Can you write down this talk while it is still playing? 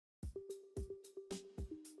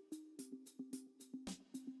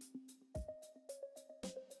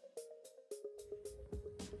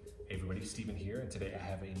everybody, Steven here, and today I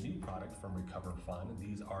have a new product from Recover Fun.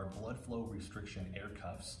 These are blood flow restriction air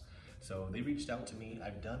cuffs. So they reached out to me.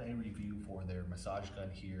 I've done a review for their massage gun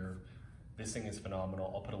here. This thing is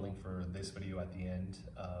phenomenal. I'll put a link for this video at the end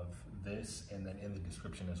of this and then in the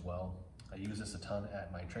description as well. I use this a ton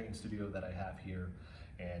at my training studio that I have here,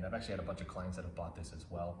 and I've actually had a bunch of clients that have bought this as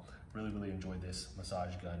well. Really enjoyed this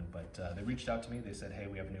massage gun, but they reached out to me. They said, hey,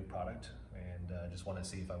 we have a new product, and just want to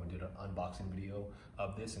see if I would do an unboxing video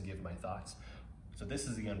of this and give my thoughts. So this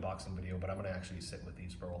is the unboxing video, but I'm going to actually sit with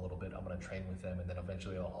these for a little bit. I'm going to train with them, and then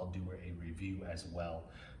eventually I'll do a review as well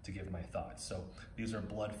to give my thoughts. So these are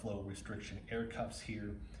blood flow restriction air cuffs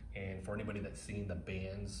here, and for anybody that's seen the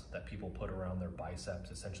bands that people put around their biceps,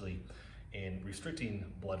 essentially in restricting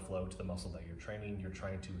blood flow to the muscle that you're training, you're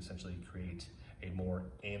trying to essentially create a more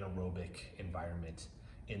anaerobic environment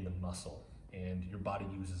in the muscle. And your body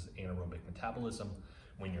uses anaerobic metabolism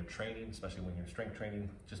when you're training, especially when you're strength training,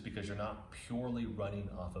 just because you're not purely running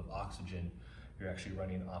off of oxygen, you're actually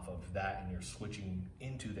running off of that, and you're switching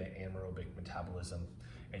into the anaerobic metabolism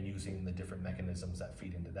and using the different mechanisms that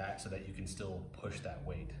feed into that so that you can still push that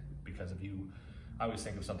weight. Because if you, I always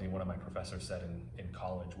think of something one of my professors said in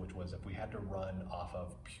college, which was if we had to run off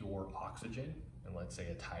of pure oxygen, and let's say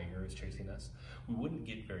a tiger is chasing us, we wouldn't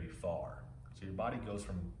get very far. So your body goes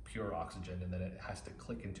from pure oxygen, and then it has to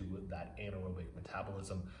click into that anaerobic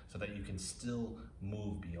metabolism so that you can still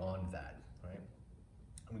move beyond that, right?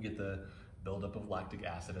 And we get the buildup of lactic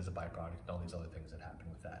acid as a byproduct and all these other things that happen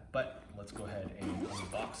with that. But let's go ahead and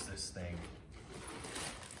unbox this thing.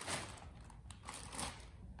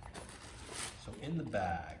 So in the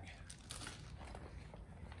bag,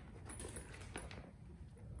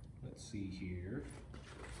 let's see here.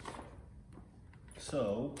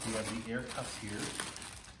 So we have the air cuffs here.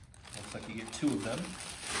 Looks like you get 2 of them.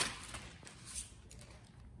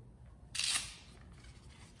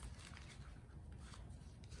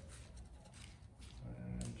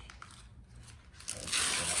 And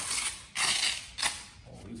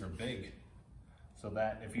oh, these are big. So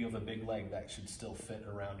that if you have a big leg, that should still fit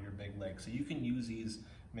around your big leg. So you can use these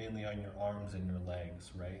mainly on your arms and your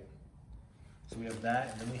legs, right? So we have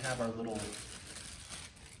that, and then we have our little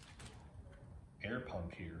air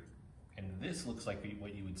pump here. And this looks like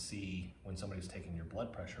what you would see when somebody's taking your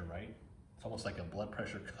blood pressure, right? It's almost like a blood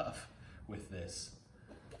pressure cuff with this.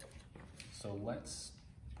 So let's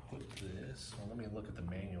put this, well, let me look at the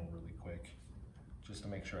manual really quick, just to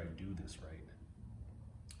make sure I do this right.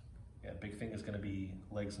 Yeah, big thing is gonna be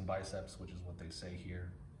legs and biceps, which is what they say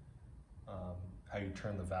here. How you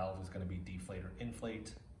turn the valve is gonna be deflate or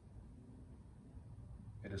inflate.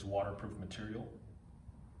 It is waterproof material.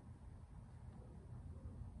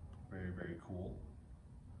 Very cool.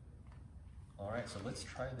 All right, so let's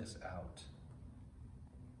try this out.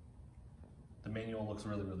 The manual looks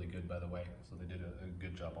really good, by the way, so they did a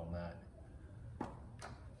good job on that.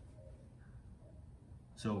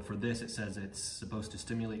 So for this, it says it's supposed to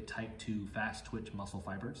stimulate type 2 fast twitch muscle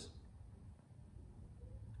fibers.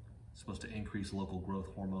 It's supposed to increase local growth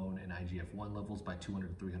hormone and IGF-1 levels by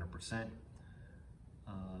 200 to 300%.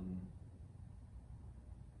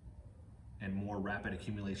 And more rapid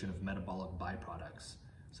accumulation of metabolic byproducts,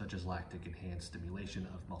 such as lactic enhanced stimulation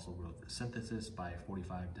of muscle growth synthesis by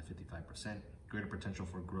 45 to 55%, greater potential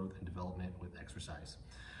for growth and development with exercise.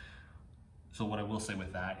 So what I will say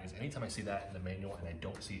with that is anytime I see that in the manual and I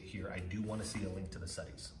don't see it here, I do want to see a link to the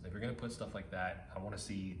studies. If you're going to put stuff like that, I want to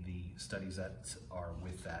see the studies that are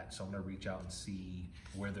with that. So I'm going to reach out and see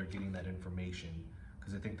where they're getting that information,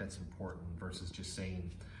 because I think that's important versus just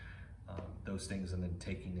saying those things and then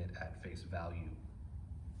taking it at face value.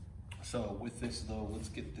 So with this though, let's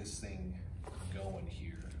get this thing going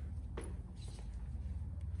here.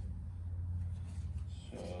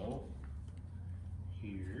 So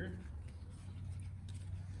here,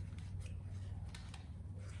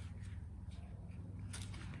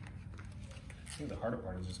 I think the harder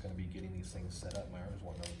part is just going to be getting these things set up. My arms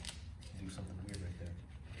want to do something weird right there.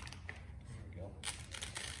 There we go.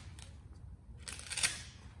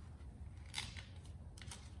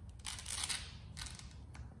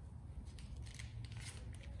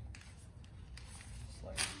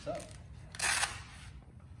 Slide these up.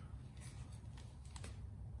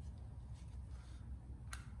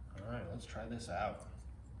 All right, let's try this out.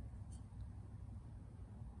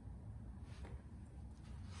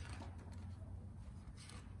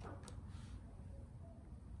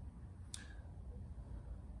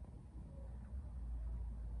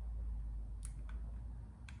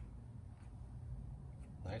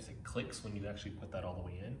 Nice, it clicks when you actually put that all the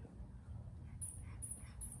way in.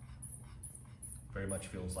 Very much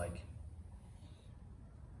feels like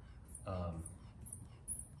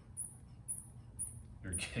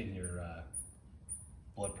you're getting your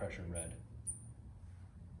blood pressure read.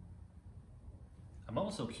 I'm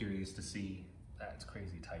also curious to see, that's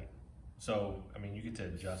crazy tight. So, I mean, you get to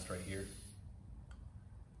adjust right here.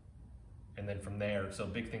 And then from there, so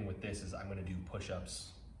big thing with this is I'm gonna do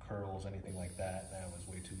push-ups, curls, anything like that. That was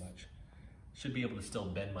way too much. Should be able to still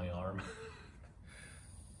bend my arm.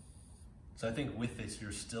 So I think with this,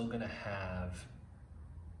 you're still gonna have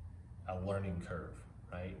a learning curve,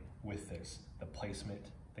 right? With this, the placement,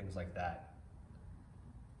 things like that.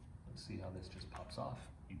 Let's see how this just pops off.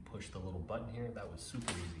 You push the little button here, that was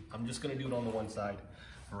super easy. I'm just gonna do it on the one side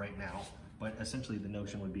for right now, but essentially the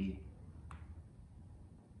notion would be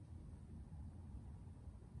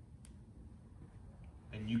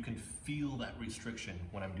and you can feel that restriction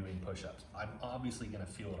when I'm doing push-ups. I'm obviously gonna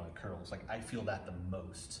feel it on curls. Like I feel that the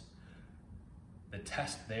most. The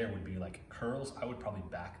test there would be like curls, I would probably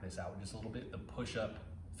back this out just a little bit. The push-up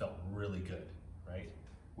felt really good, right?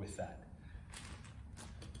 With that.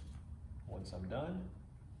 Once I'm done,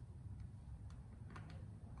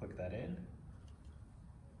 click that in.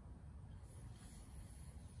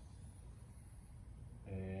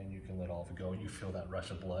 And you can let all of it go. You feel that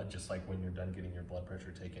rush of blood just like when you're done getting your blood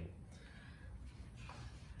pressure taken.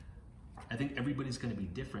 I think everybody's gonna be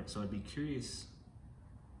different, so I'd be curious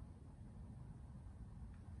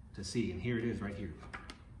to see, and here it is right here.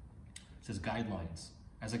 It says guidelines.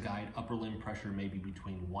 As a guide, upper limb pressure may be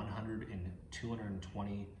between 100 and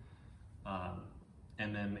 220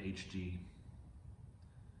 mmHg.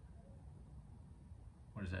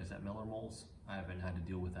 What is that? Is that millimoles? I haven't had to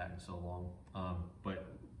deal with that in so long. But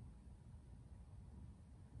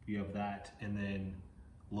you have that, and then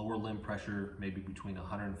lower limb pressure may be between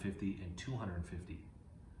 150 and 250.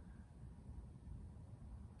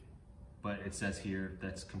 But it says here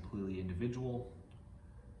that's completely individual.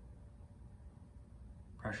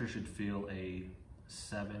 Pressure should feel a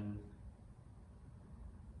 7/10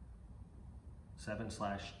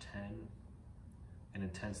 in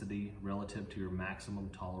intensity relative to your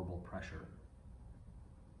maximum tolerable pressure.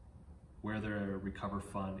 Wear the Recover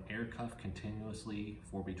Fun air cuff continuously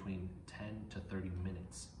for between 10 to 30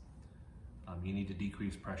 minutes. You need to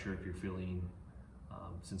decrease pressure if you're feeling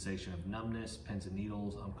sensation of numbness, pins and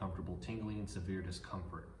needles, uncomfortable tingling, severe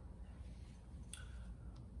discomfort.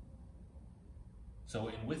 So,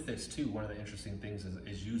 and with this too, one of the interesting things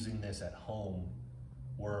is using this at home,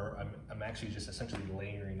 where I'm actually just essentially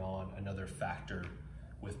layering on another factor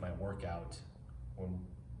with my workout. When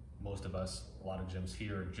most of us, a lot of gyms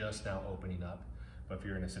here are just now opening up, but if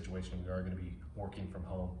you're in a situation where you are going to be working from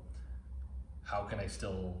home, how can I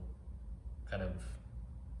still kind of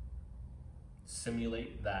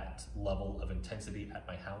simulate that level of intensity at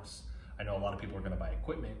my house? I know a lot of people are going to buy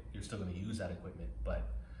equipment. You're still going to use that equipment, but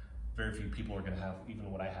very few people are going to have even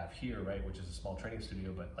what I have here, right, which is a small training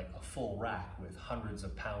studio, but like a full rack with hundreds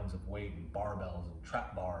of pounds of weight and barbells and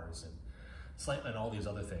trap bars and slant and all these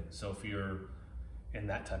other things. So if you're in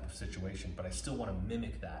that type of situation, but I still want to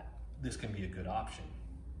mimic that, this can be a good option,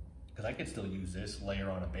 because I could still use this, layer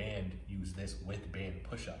on a band, use this with band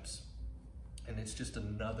push-ups, and it's just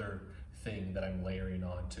another thing that I'm layering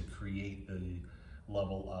on to create the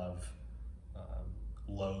level of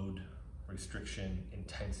load, restriction,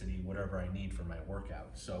 intensity, whatever I need for my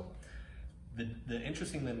workout. So the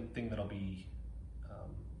interesting thing that I'll be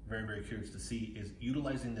very, very curious to see is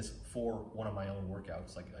utilizing this for one of my own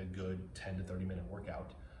workouts, like a good 10 to 30 minute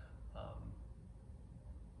workout,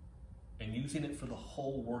 and using it for the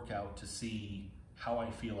whole workout to see how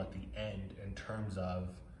I feel at the end in terms of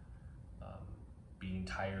being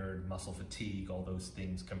tired, muscle fatigue, all those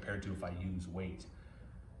things, compared to if I use weight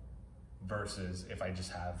versus if I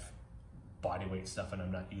just have body weight stuff and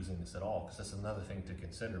I'm not using this at all, because that's another thing to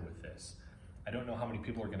consider with this. I don't know how many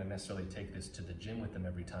people are going to necessarily take this to the gym with them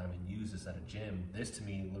every time and use this at a gym. This to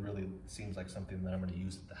me really seems like something that I'm going to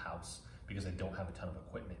use at the house because I don't have a ton of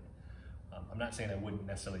equipment. I'm not saying I wouldn't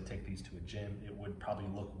necessarily take these to a gym. It would probably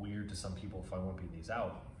look weird to some people if I whipping these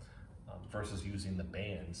out versus using the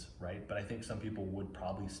bands, right? But I think some people would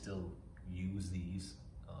probably still use these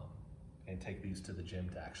and take these to the gym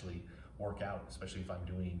to actually work out, especially if I'm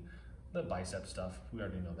doing the bicep stuff. We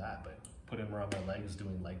already know that, but put them around my legs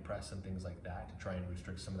doing leg press and things like that to try and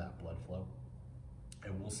restrict some of that blood flow. I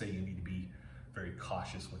will say you need to be very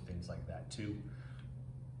cautious with things like that too.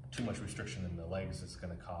 Too much restriction in the legs is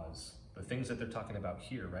going to cause the things that they're talking about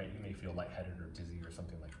here, right? You may feel lightheaded or dizzy or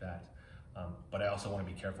something like that. But I also want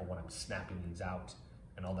to be careful when I'm snapping these out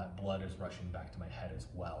and all that blood is rushing back to my head as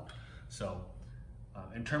well. So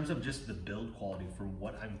in terms of just the build quality, from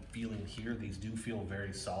what I'm feeling here, these do feel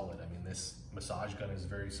very solid. I mean, this massage gun is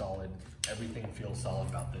very solid. Everything feels solid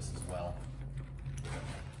about this as well.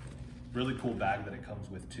 Really cool bag that it comes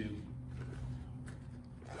with too.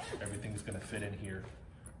 Everything's gonna fit in here.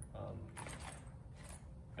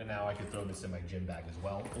 And now I could throw this in my gym bag as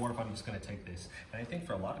well, or if I'm just gonna take this. And I think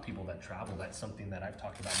for a lot of people that travel, that's something that I've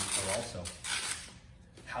talked about before also.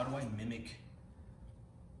 How do I mimic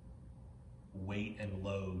weight and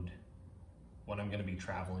load when I'm gonna be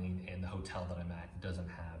traveling and the hotel that I'm at doesn't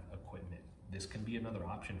have equipment? This can be another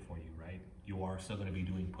option for you, right? You are still gonna be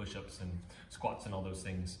doing push-ups and squats and all those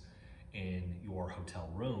things in your hotel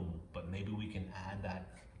room, but maybe we can add that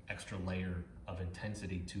extra layer of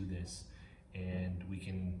intensity to this, and we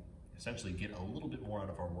can essentially get a little bit more out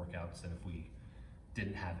of our workouts than if we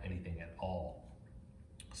didn't have anything at all.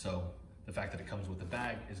 So the fact that it comes with a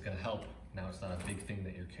bag is gonna help. Now it's not a big thing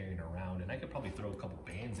that you're carrying around, and I could probably throw a couple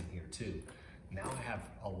bands in here too. Now I have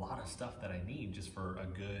a lot of stuff that I need just for a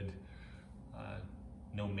good,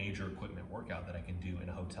 no major equipment workout that I can do in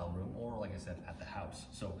a hotel room, or like I said, at the house.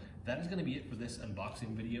 So that is gonna be it for this unboxing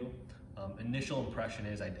video. Initial impression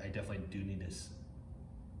is I definitely do need to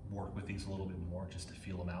work with these a little bit more just to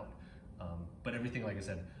feel them out. But everything, like I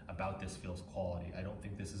said, about this feels quality. I don't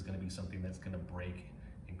think this is gonna be something that's gonna break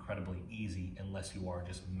incredibly easy unless you are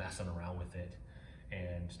just messing around with it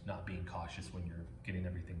and not being cautious when you're getting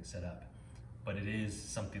everything set up. But it is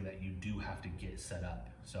something that you do have to get set up.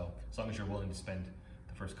 So as long as you're willing to spend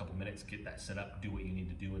the first couple minutes, get that set up, do what you need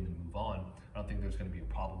to do, and then move on, I don't think there's gonna be a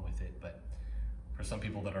problem with it. But for some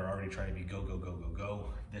people that are already trying to be go, go, go, go,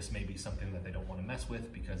 go, this may be something that they don't wanna mess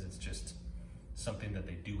with because it's just something that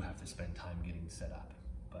they do have to spend time getting set up.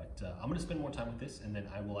 But I'm gonna spend more time with this, and then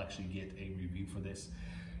I will actually get a review for this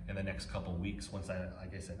in the next couple weeks. Once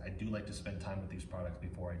like I said, I do like to spend time with these products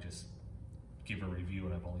before I just give a review,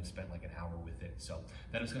 and I've only spent like an hour with it. So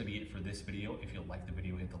that is gonna be it for this video. If you like the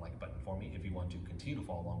video, hit the like button for me. If you want to continue to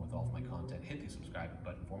follow along with all of my content, hit the subscribe